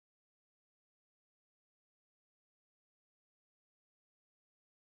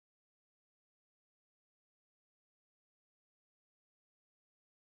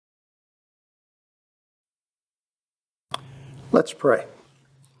Let's pray.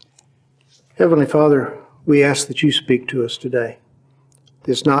 Heavenly Father, we ask that you speak to us today.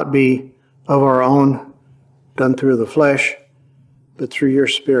 This not be of our own, done through the flesh, but through your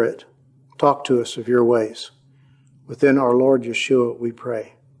Spirit. Talk to us of your ways. Within our Lord Yeshua, we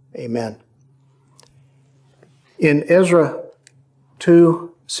pray. Amen. In Ezra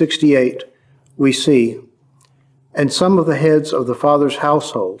 2:68, we see, "And some of the heads of the fathers'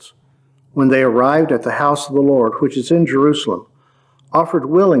 households, when they arrived at the house of the Lord, which is in Jerusalem, offered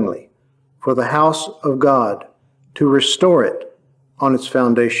willingly for the house of God to restore it on its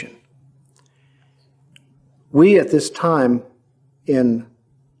foundation." We at this time in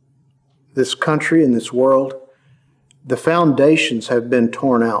this country, in this world, the foundations have been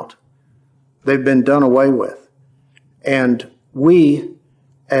torn out. They've been done away with. And we,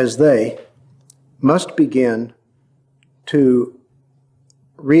 as they, must begin to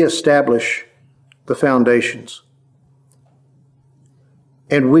reestablish the foundations.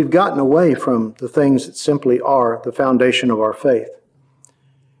 And we've gotten away from the things that simply are the foundation of our faith.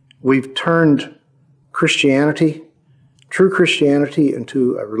 We've turned Christianity, true Christianity,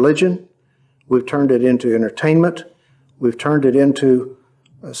 into a religion. We've turned it into entertainment. We've turned it into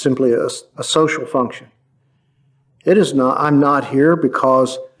simply a social function. It is not, I'm not here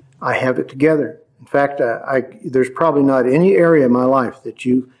because I have it together. In fact, there's probably not any area in my life that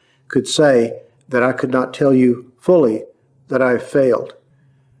you could say that I could not tell you fully that I have failed.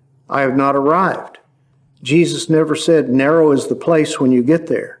 I have not arrived. Jesus never said, narrow is the place when you get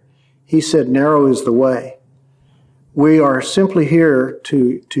there. He said, narrow is the way. We are simply here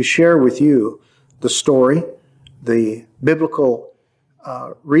to share with you the story, the biblical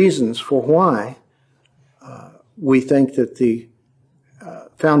reasons for why we think that the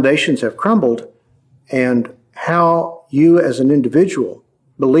foundations have crumbled, and how you as an individual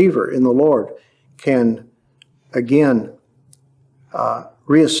believer in the Lord can again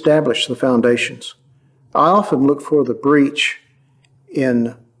reestablish the foundations. I often look for the breach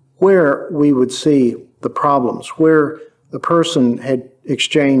in where we would see the problems, where the person had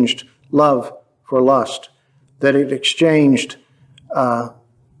exchanged love for lust, that it exchanged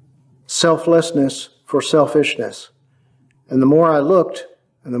selflessness for selfishness. And the more I looked,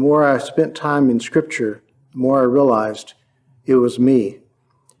 and the more I spent time in Scripture, the more I realized it was me.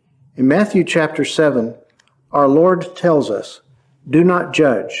 In Matthew chapter 7, our Lord tells us, "Do not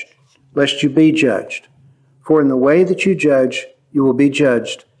judge, lest you be judged. For in the way that you judge, you will be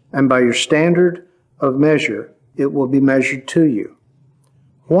judged, and by your standard of measure, it will be measured to you.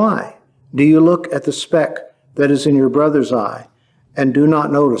 Why do you look at the speck that is in your brother's eye, and do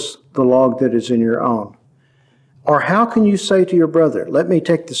not notice the log that is in your own? Or how can you say to your brother, let me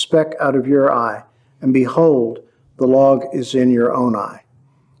take the speck out of your eye, and behold, the log is in your own eye?"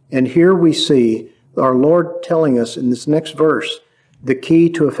 And here we see our Lord telling us in this next verse the key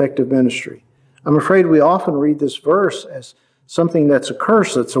to effective ministry. I'm afraid we often read this verse as something that's a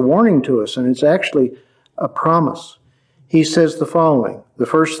curse, that's a warning to us, and it's actually a promise. He says the following, the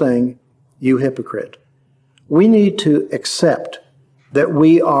first thing, "You hypocrite." We need to accept that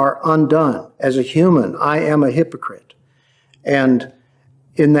we are undone. As a human, I am a hypocrite. And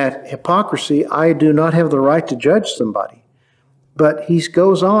in that hypocrisy, I do not have the right to judge somebody. But he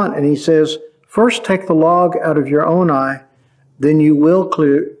goes on and he says, first take the log out of your own eye, then you will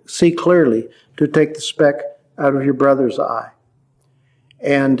see clearly to take the speck out of your brother's eye.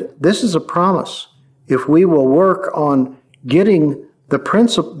 And this is a promise. If we will work on getting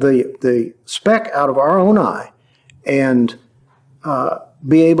the speck out of our own eye and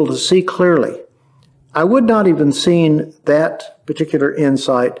be able to see clearly. I would not even seen that particular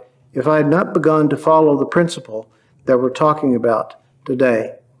insight if I had not begun to follow the principle that we're talking about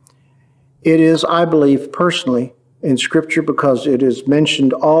today. It is, I believe personally, in Scripture, because it is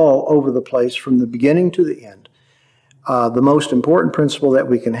mentioned all over the place from the beginning to the end, the most important principle that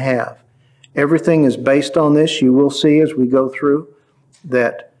we can have. Everything is based on this. You will see as we go through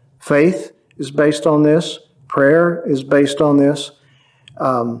that faith is based on this. Prayer is based on this.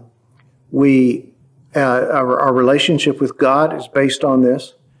 Our relationship with God is based on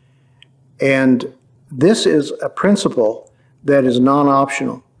this. And this is a principle that is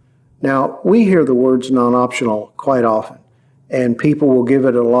non-optional. Now, we hear the words non-optional quite often, and people will give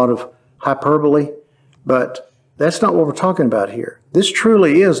it a lot of hyperbole, but that's not what we're talking about here. This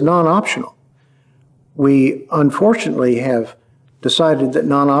truly is non-optional. We unfortunately have decided that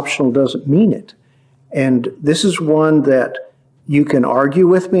non-optional doesn't mean it. And this is one that you can argue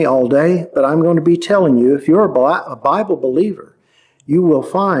with me all day, but I'm going to be telling you, if you're a Bible believer, you will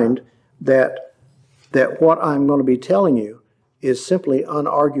find that what I'm going to be telling you is simply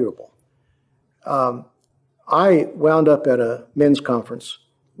unarguable. I wound up at a men's conference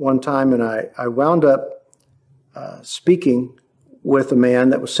one time, and I wound up speaking with a man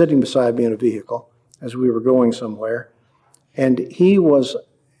that was sitting beside me in a vehicle as we were going somewhere. And he was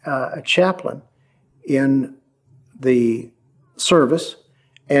a chaplain in the service,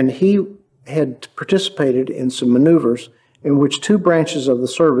 and he had participated in some maneuvers in which two branches of the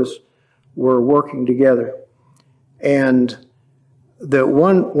service were working together. And the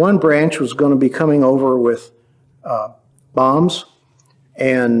one branch was going to be coming over with bombs,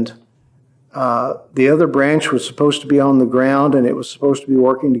 and the other branch was supposed to be on the ground, and it was supposed to be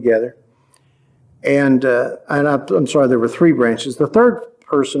working together. And I'm sorry, there were three branches. The third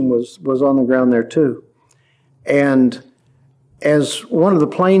person was on the ground there too. And as one of the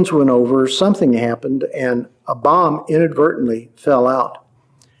planes went over, something happened, and a bomb inadvertently fell out.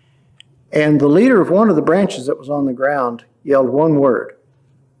 And the leader of one of the branches that was on the ground yelled one word.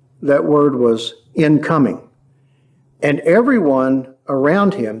 That word was incoming. And everyone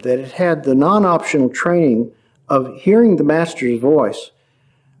around him that had had the non-optional training of hearing the master's voice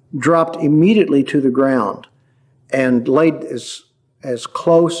dropped immediately to the ground and laid as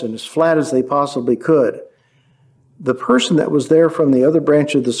close and as flat as they possibly could. The person that was there from the other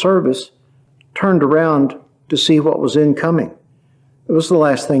branch of the service turned around to see what was incoming. It was the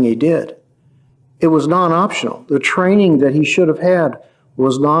last thing he did. It was non-optional. The training that he should have had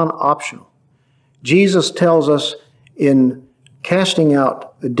was non-optional. Jesus tells us in casting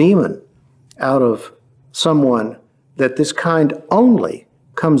out a demon out of someone that this kind only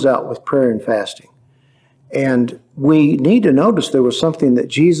comes out with prayer and fasting. And we need to notice there was something that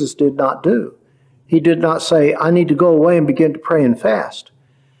Jesus did not do. He did not say, I need to go away and begin to pray and fast.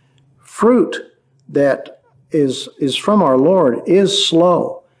 Fruit that is from our Lord is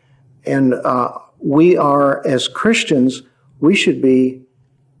slow. And we are, as Christians, we should be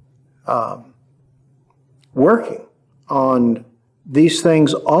working on these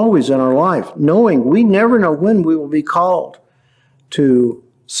things always in our life, knowing we never know when we will be called to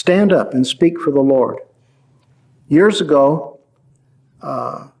stand up and speak for the Lord. Years ago,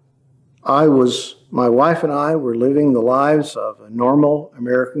 my wife and I were living the lives of a normal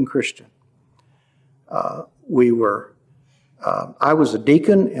American Christian. I was a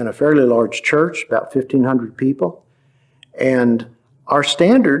deacon in a fairly large church, about 1,500 people, and our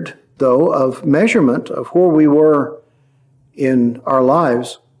standard, though, of measurement of where we were in our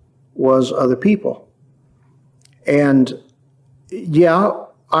lives was other people. And yeah,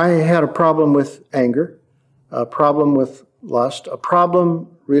 I had a problem with anger, a problem with lust, a problem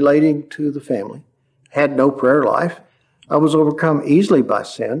relating to the family, had no prayer life. I was overcome easily by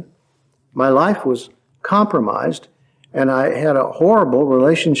sin. My life was compromised, and I had a horrible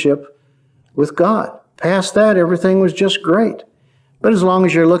relationship with God. Past that, everything was just great. But as long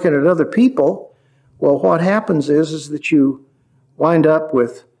as you're looking at other people, well, what happens is that you wind up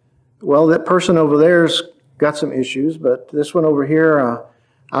with, well, that person over there's got some issues, but this one over here,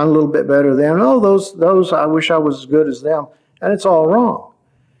 I'm a little bit better than. Oh, those, I wish I was as good as them. And it's all wrong.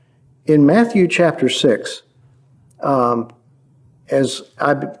 In Matthew chapter 6, as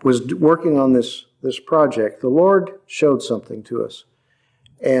I was working on this project, the Lord showed something to us.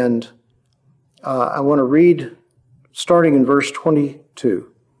 And I want to read, starting in verse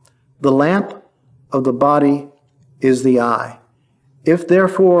 22. The lamp of the body is the eye. If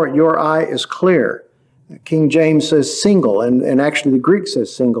therefore your eye is clear, King James says single, and actually the Greek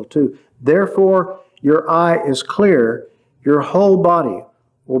says single too. Therefore your eye is clear, your whole body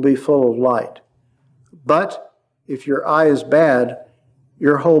will be full of light. But if your eye is bad,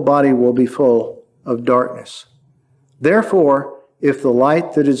 your whole body will be full of darkness. Therefore, if the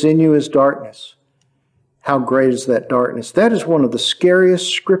light that is in you is darkness, how great is that darkness? That is one of the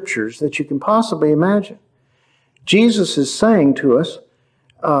scariest scriptures that you can possibly imagine. Jesus is saying to us,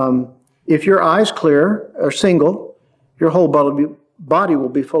 if your eye's clear or single, your whole body will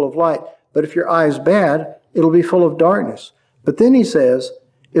be full of light. But if your eye is bad, it'll be full of darkness. But then he says,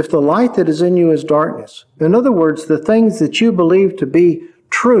 if the light that is in you is darkness, in other words, the things that you believe to be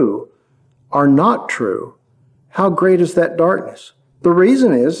true are not true, how great is that darkness? The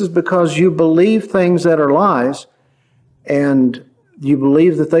reason is because you believe things that are lies and you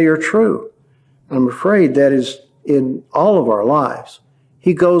believe that they are true. I'm afraid that is in all of our lives.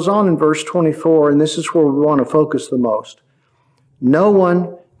 He goes on in verse 24, and this is where we want to focus the most. No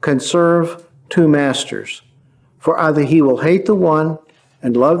one can serve two masters, for either he will hate the one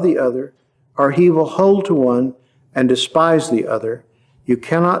and love the other, or he will hold to one and despise the other. You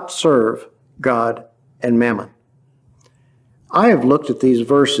cannot serve God and mammon. I have looked at these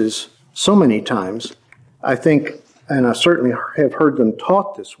verses so many times, I think, and I certainly have heard them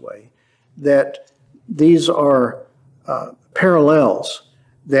taught this way, that these are parallels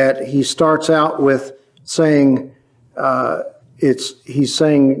that he starts out with saying, he's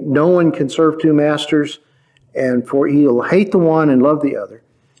saying no one can serve two masters, and for he'll hate the one and love the other.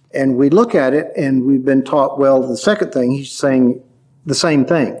 And we look at it and we've been taught, well, the second thing, he's saying the same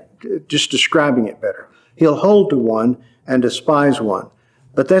thing, just describing it better. He'll hold to one and despise one.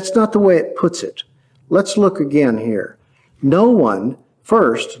 But that's not the way it puts it. Let's look again here. No one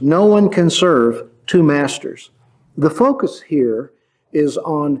can serve two masters. The focus here is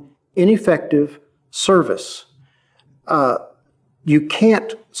on ineffective service. You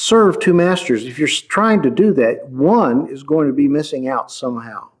can't serve two masters. If you're trying to do that, one is going to be missing out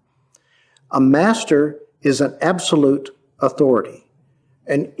somehow. A master is an absolute authority,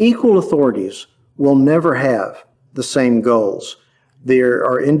 and equal authorities will never have the same goals. There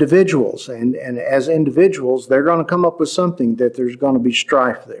are individuals, and as individuals, they're going to come up with something that there's going to be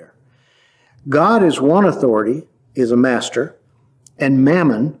strife there. God is one authority, is a master, and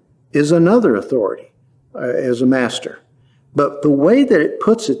Mammon is another authority, is a master. But the way that it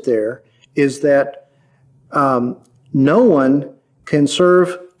puts it there is that no one can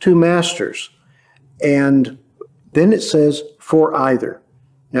serve two masters. And then it says, for either.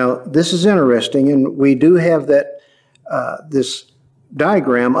 Now, this is interesting, and we do have that this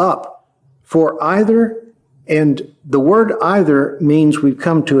diagram up. For either, and the word either means we've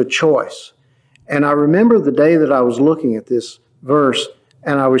come to a choice. And I remember the day that I was looking at this verse,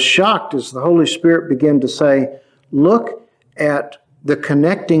 and I was shocked as the Holy Spirit began to say, look at the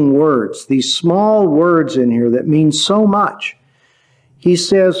connecting words, these small words in here that mean so much. He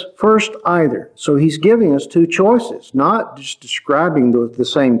says, first, either. So he's giving us two choices, not just describing the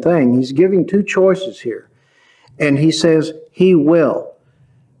same thing. He's giving two choices here. And he says, he will.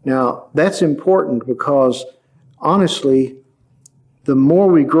 Now, that's important because, honestly, the more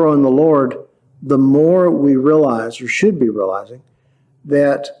we grow in the Lord, the more we realize, or should be realizing,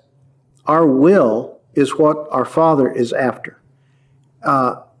 that our will is what our Father is after.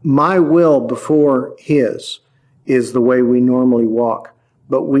 My will before His is the way we normally walk.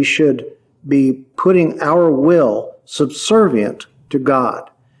 But we should be putting our will subservient to God.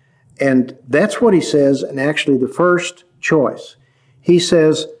 And that's what he says in actually the first choice. He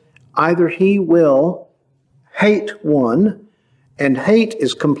says, either he will hate one, and hate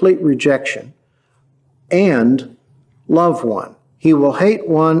is complete rejection, and love one. He will hate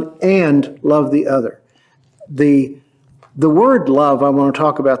one and love the other. The word love, I want to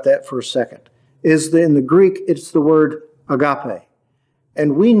talk about that for a second, is in the Greek, it's the word agape.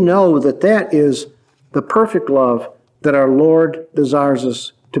 And we know that that is the perfect love that our Lord desires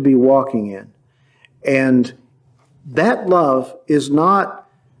us to be walking in. And that love is not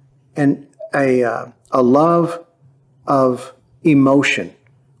a love of emotion,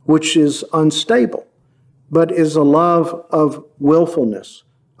 which is unstable, but is a love of willfulness,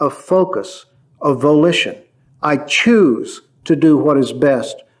 of focus, of volition. I choose to do what is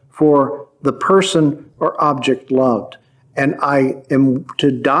best for the person or object loved. And I am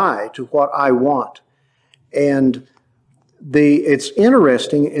to die to what I want. And it's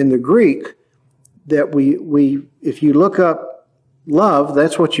interesting in the Greek that we if you look up love,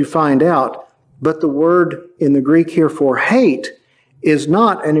 that's what you find out. But the word in the Greek here for hate is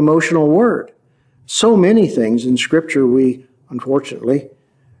not an emotional word. So many things in Scripture we, unfortunately,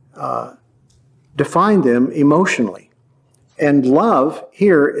 define them emotionally. And love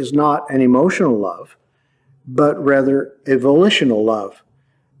here is not an emotional love, but rather a volitional love.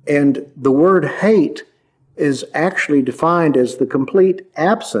 And the word hate is actually defined as the complete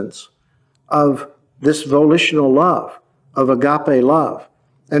absence of this volitional love, of agape love.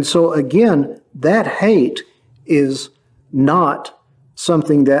 And so again, that hate is not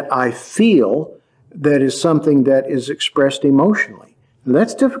something that I feel, that is something that is expressed emotionally. And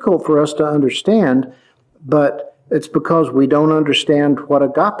that's difficult for us to understand, but it's because we don't understand what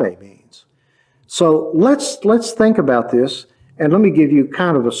agape means. So let's think about this, and let me give you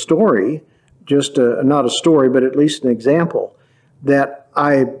kind of a story, not a story, but at least an example, that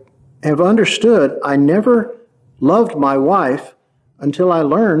I have understood. I never loved my wife until I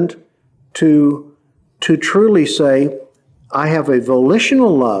learned to truly say, I have a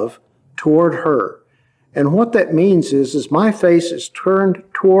volitional love toward her. And what that means is my face is turned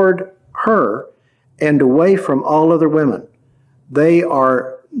toward her and away from all other women. They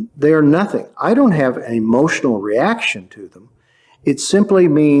are nothing. I don't have an emotional reaction to them. It simply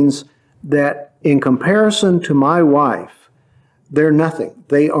means that in comparison to my wife, they're nothing.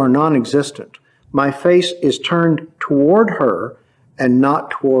 They are non-existent. My face is turned toward her and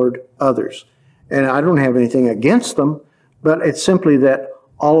not toward others. And I don't have anything against them, but it's simply that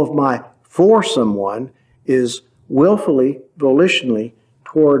all of my for someone is willfully, volitionally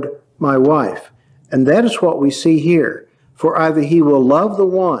toward my wife. And that is what we see here. For either he will love the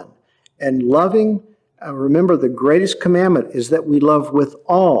one, and loving, remember the greatest commandment is that we love with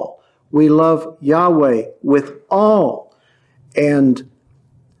all. We love Yahweh with all. And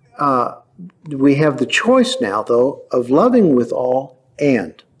we have the choice now, though, of loving with all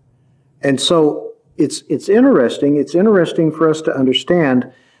and. And so it's interesting. It's interesting for us to understand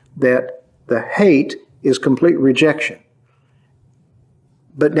that the hate is complete rejection.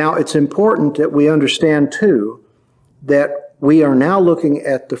 But now it's important that we understand, too, that we are now looking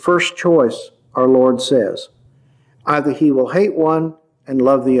at the first choice our Lord says. Either he will hate one and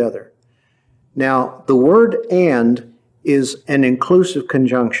love the other. Now, the word and is an inclusive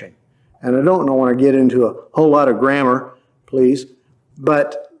conjunction. And I don't want to get into a whole lot of grammar, please,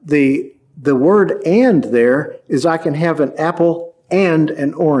 but the word and there is I can have an apple and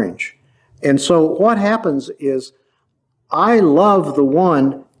an orange. And so what happens is I love the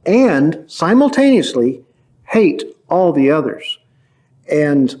one and simultaneously hate all the others.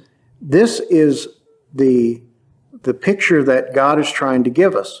 And this is the picture that God is trying to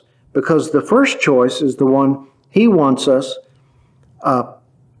give us, because the first choice is the one he wants us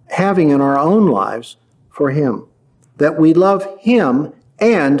having in our own lives for him, that we love him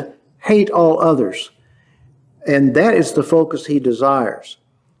and hate all others. And that is the focus he desires.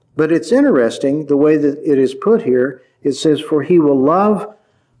 But it's interesting the way that it is put here. It says, for he will love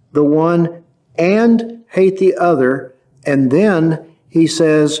the one and hate the other. And then he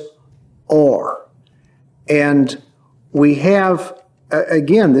says, or. And we have,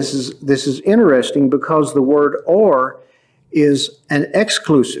 again, this is interesting because the word or is an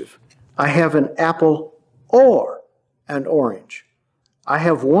exclusive. I have an apple or an orange. I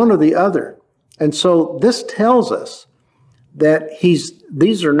have one or the other. And so this tells us that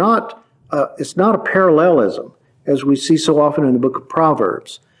these are not, it's not a parallelism as we see so often in the book of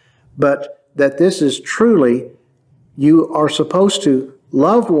Proverbs, but that this is truly, you are supposed to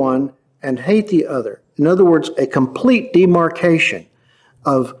love one and hate the other. In other words, a complete demarcation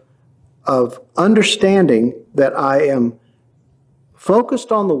of understanding that I am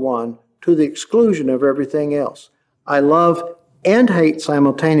focused on the one to the exclusion of everything else. I love and hate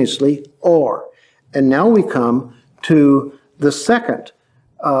simultaneously, or. And now we come to the second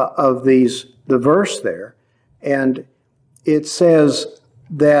of these, the verse there, and it says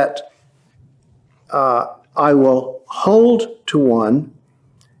that I will hold to one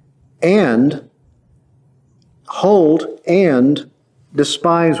and hold and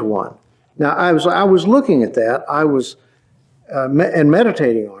despise one. Now, I was looking at that. I was and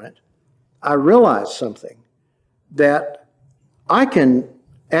meditating on it. I realized something, that I can,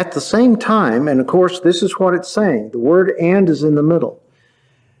 at the same time, and of course this is what it's saying, the word and is in the middle.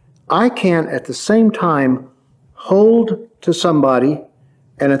 I can, at the same time, hold to somebody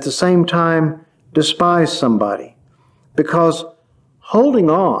and at the same time despise somebody. Because holding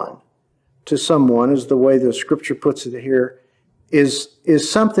on to someone, is the way the scripture puts it here, is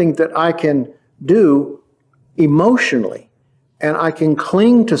something that I can do emotionally, and I can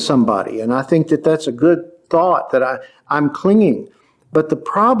cling to somebody. And I think that that's a good thought, that I'm clinging. But the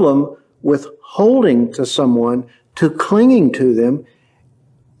problem with holding to someone, to clinging to them,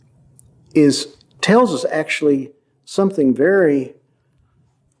 tells us actually something very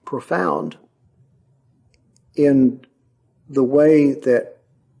profound in the way that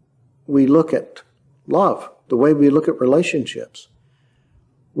we look at love, the way we look at relationships.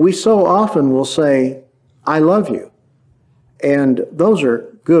 We so often will say, I love you. And those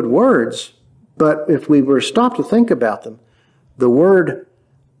are good words, but if we were to stop to think about them, the word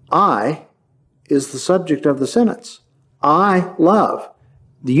I is the subject of the sentence. I love.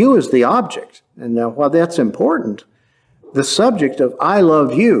 The you is the object. And now, while that's important, the subject of I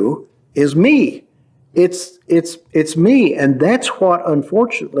love you is me. It's me. And that's what,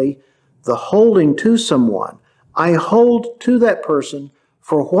 unfortunately, the holding to someone. I hold to that person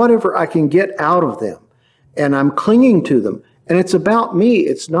for whatever I can get out of them. And I'm clinging to them. And it's about me.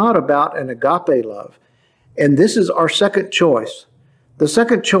 It's not about an agape love. And this is our second choice. The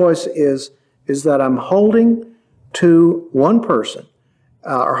second choice is that I'm holding to one person,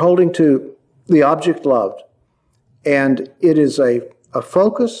 or holding to the object loved. And it is a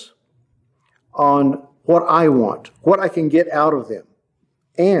focus on what I want, what I can get out of them.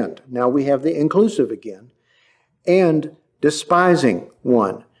 And, now we have the inclusive again, and despising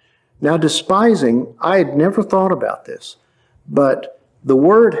one. Now despising, I had never thought about this, but the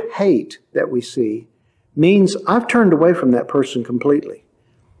word hate that we see means I've turned away from that person completely.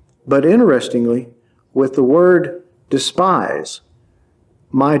 But interestingly, with the word despise,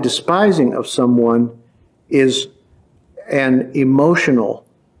 my despising of someone is an emotional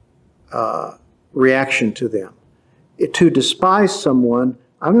reaction to them. To despise someone,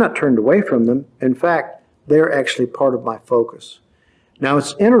 I'm not turned away from them. In fact, they're actually part of my focus. Now,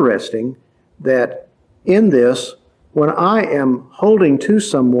 it's interesting that in this, when I am holding to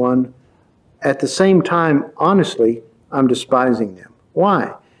someone, at the same time, honestly, I'm despising them.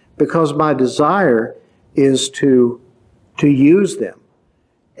 Why? Because my desire is to use them.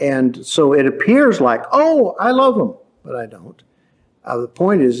 And so it appears like, oh, I love them, but I don't. The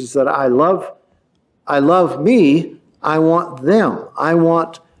point is that I love me. I want them. I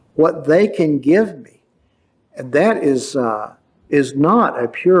want what they can give me. And that is not a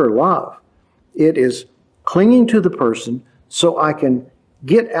pure love. It is clinging to the person so I can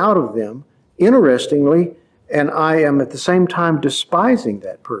get out of them, interestingly, and I am at the same time despising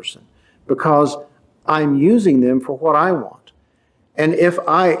that person because I'm using them for what I want. And if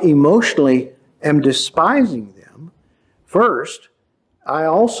I emotionally am despising them, first, I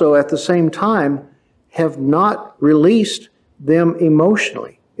also at the same time have not released them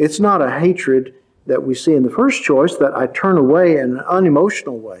emotionally. It's not a hatred that we see in the first choice that I turn away in an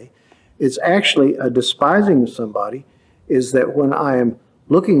unemotional way. It's actually a despising of somebody, is that when I am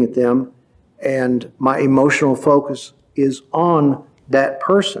looking at them and my emotional focus is on that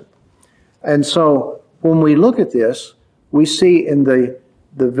person. And so when we look at this, we see in the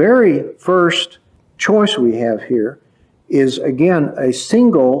very first choice we have here is, again, a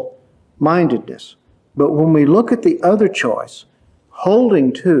single-mindedness. But when we look at the other choice,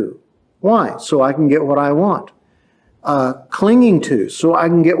 holding to, why? So I can get what I want. Clinging to, so I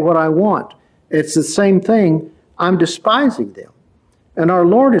can get what I want. It's the same thing. I'm despising them. And our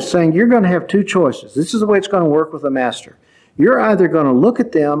Lord is saying, you're going to have two choices. This is the way it's going to work with a master. You're either going to look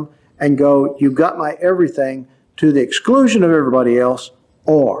at them and go, you've got my everything, to the exclusion of everybody else,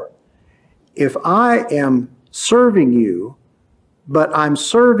 or if I am serving you, but I'm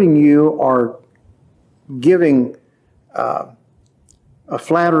serving you or giving a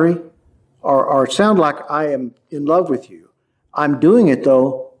flattery or sound like I am in love with you, I'm doing it,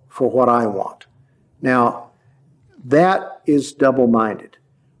 though, for what I want. Now, that is double-minded.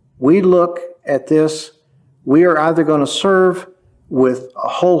 We look at this, we are either going to serve with a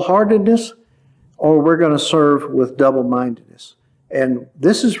wholeheartedness or we're going to serve with double-mindedness. And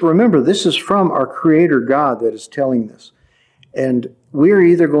this is, remember, this is from our Creator God that is telling this. And we're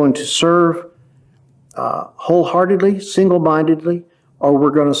either going to serve wholeheartedly, single-mindedly, or we're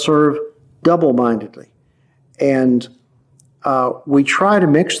going to serve double-mindedly. And we try to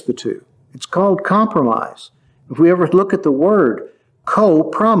mix the two. It's called compromise. If we ever look at the word,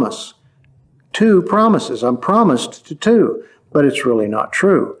 co-promise, two promises. I'm promised to two, but it's really not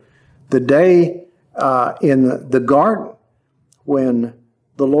true. The day in the garden when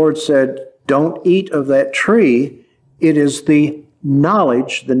the Lord said, don't eat of that tree, it is the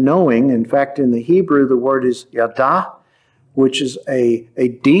knowledge, the knowing. In fact, in the Hebrew, the word is yada, which is a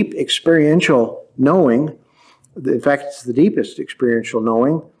deep experiential knowing. In fact, it's the deepest experiential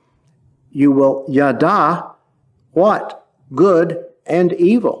knowing. You will yada what? Good and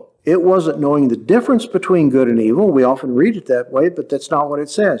evil. It wasn't knowing the difference between good and evil. We often read it that way, but that's not what it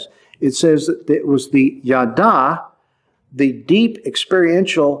says. It says that it was the yada, the deep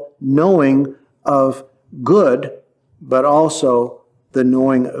experiential knowing of good, but also the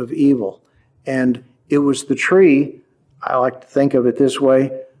knowing of evil. And it was the tree, I like to think of it this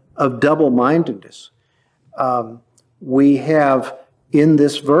way, of double-mindedness. We have in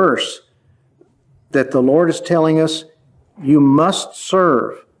this verse that the Lord is telling us, you must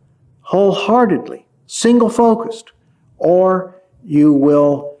serve wholeheartedly, single-focused, or you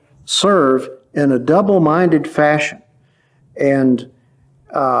will serve in a double-minded fashion. And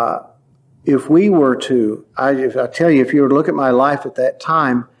if we were to, if I tell you, if you were to look at my life at that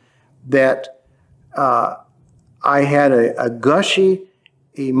time, that I had a gushy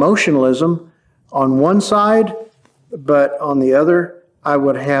emotionalism on one side, but on the other, I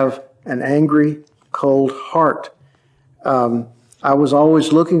would have an angry, cold heart. I was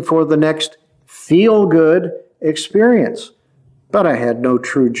always looking for the next feel-good experience, but I had no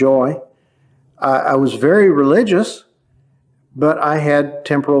true joy. I was very religious, but I had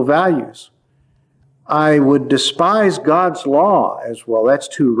temporal values. I would despise God's law as well. That's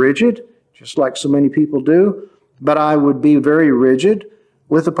too rigid, just like so many people do, but I would be very rigid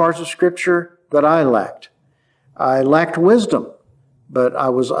with the parts of Scripture that I lacked. I lacked wisdom, but I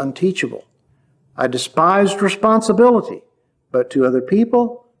was unteachable. I despised responsibility, but to other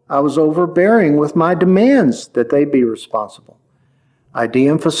people, I was overbearing with my demands that they be responsible. I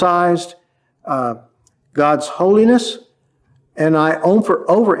de-emphasized God's holiness And I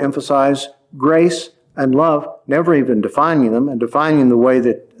overemphasize grace and love, never even defining them, and defining the way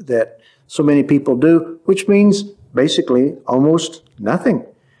that so many people do, which means basically almost nothing.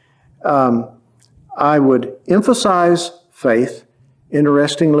 I would emphasize faith,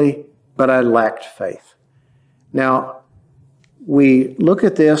 interestingly, but I lacked faith. Now, we look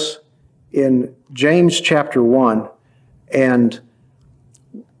at this in James chapter 1, and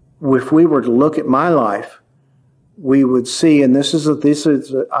if we were to look at my life, we would see, and this is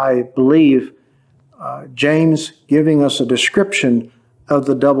I believe, James giving us a description of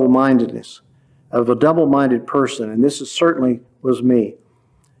the double-mindedness, of a double-minded person, and this certainly was me,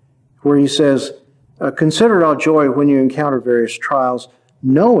 where he says, consider it all joy when you encounter various trials,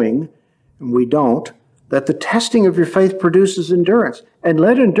 knowing, and we don't, that the testing of your faith produces endurance, and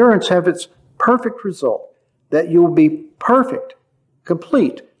let endurance have its perfect result, that you will be perfect,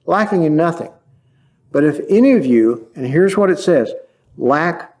 complete, lacking in nothing. But if any of you, and here's what it says,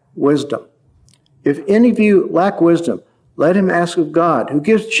 lack wisdom. If any of you lack wisdom, let him ask of God, who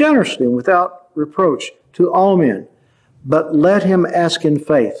gives generously and without reproach to all men, but let him ask in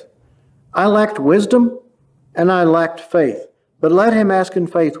faith. I lacked wisdom and I lacked faith, but let him ask in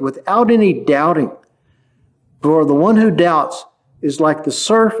faith without any doubting. For the one who doubts is like the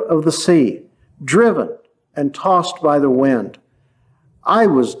surf of the sea, driven and tossed by the wind.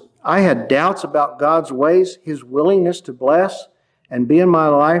 I had doubts about God's ways, his willingness to bless and be in my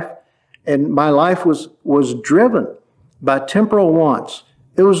life, and my life was driven by temporal wants.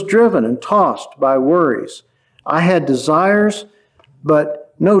 It was driven and tossed by worries. I had desires,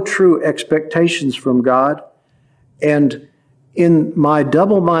 but no true expectations from God. And in my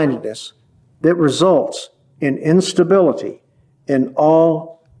double-mindedness, that results in instability in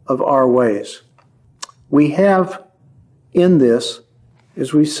all of our ways. We have in this,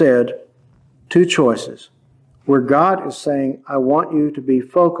 as we said, two choices, where God is saying, I want you to be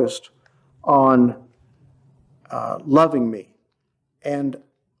focused on loving me. And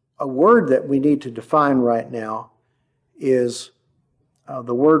a word that we need to define right now is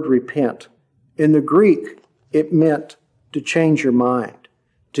the word repent. In the Greek, it meant to change your mind,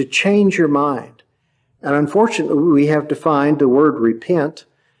 to change your mind. And unfortunately, we have defined the word repent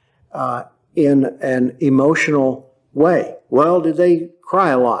in an emotional way. Well, did they cry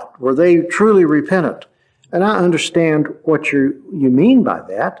a lot? Were they truly repentant? And I understand what you mean by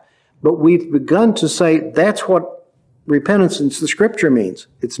that, but we've begun to say that's what repentance in the Scripture means.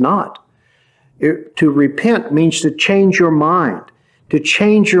 It's not. To repent means to change your mind, to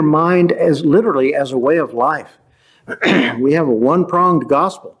change your mind as literally as a way of life. We have a one-pronged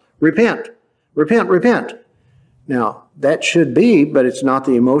gospel. Repent, repent, repent. Now, that should be, but it's not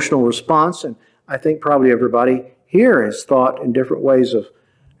the emotional response, and I think probably everybody here has thought in different ways of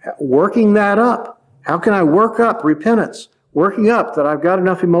working that up. How can I work up repentance? Working up that I've got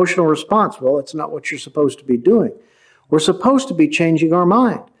enough emotional response. Well, it's not what you're supposed to be doing. We're supposed to be changing our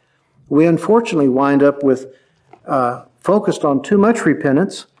mind. We unfortunately wind up with, focused on too much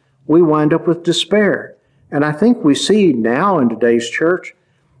repentance, we wind up with despair. And I think we see now in today's church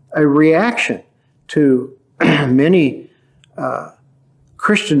a reaction to many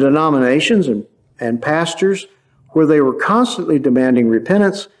Christian denominations and pastors where they were constantly demanding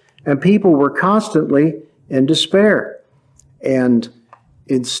repentance and people were constantly in despair. And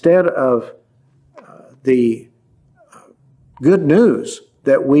instead of the good news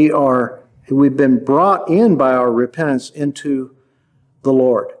that we've been brought in by our repentance into the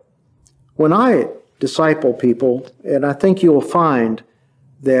Lord. When I disciple people, and I think you'll find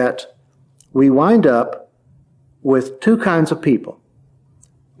that we wind up with two kinds of people.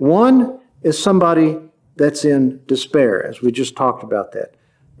 One is somebody that's in despair, as we just talked about that.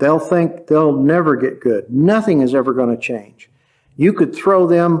 They'll think they'll never get good. Nothing is ever going to change. You could throw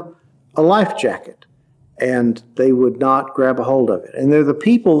them a life jacket and they would not grab a hold of it. And they're the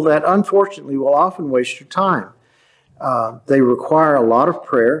people that unfortunately will often waste your time. They require a lot of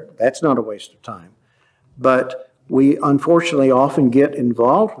prayer. That's not a waste of time. But we unfortunately often get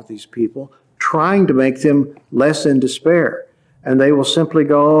involved with these people trying to make them less in despair. And they will simply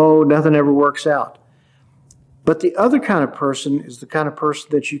go, oh, nothing ever works out. But the other kind of person is the kind of person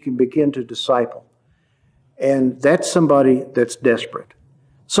that you can begin to disciple. And that's somebody that's desperate.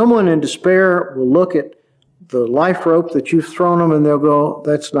 Someone in despair will look at the life rope that you've thrown them and they'll go,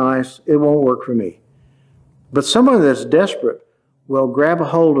 that's nice, it won't work for me. But someone that's desperate will grab a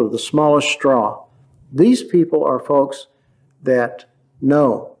hold of the smallest straw. These people are folks that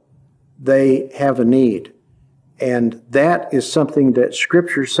know they have a need. And that is something that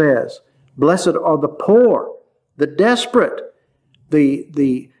Scripture says. Blessed are the poor, the desperate,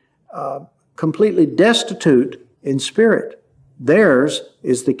 the completely destitute in spirit. Theirs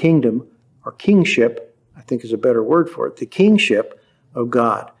is the kingdom, or kingship, I think is a better word for it, the kingship of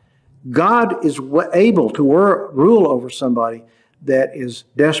God. God is able to rule over somebody that is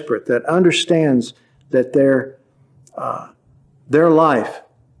desperate, that understands that their life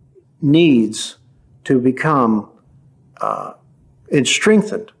needs to become and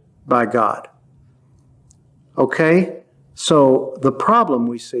strengthened by God. Okay? So the problem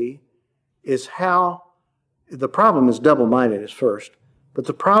we see is the problem is double-mindedness first, but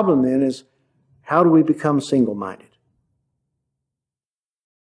the problem then is how do we become single-minded?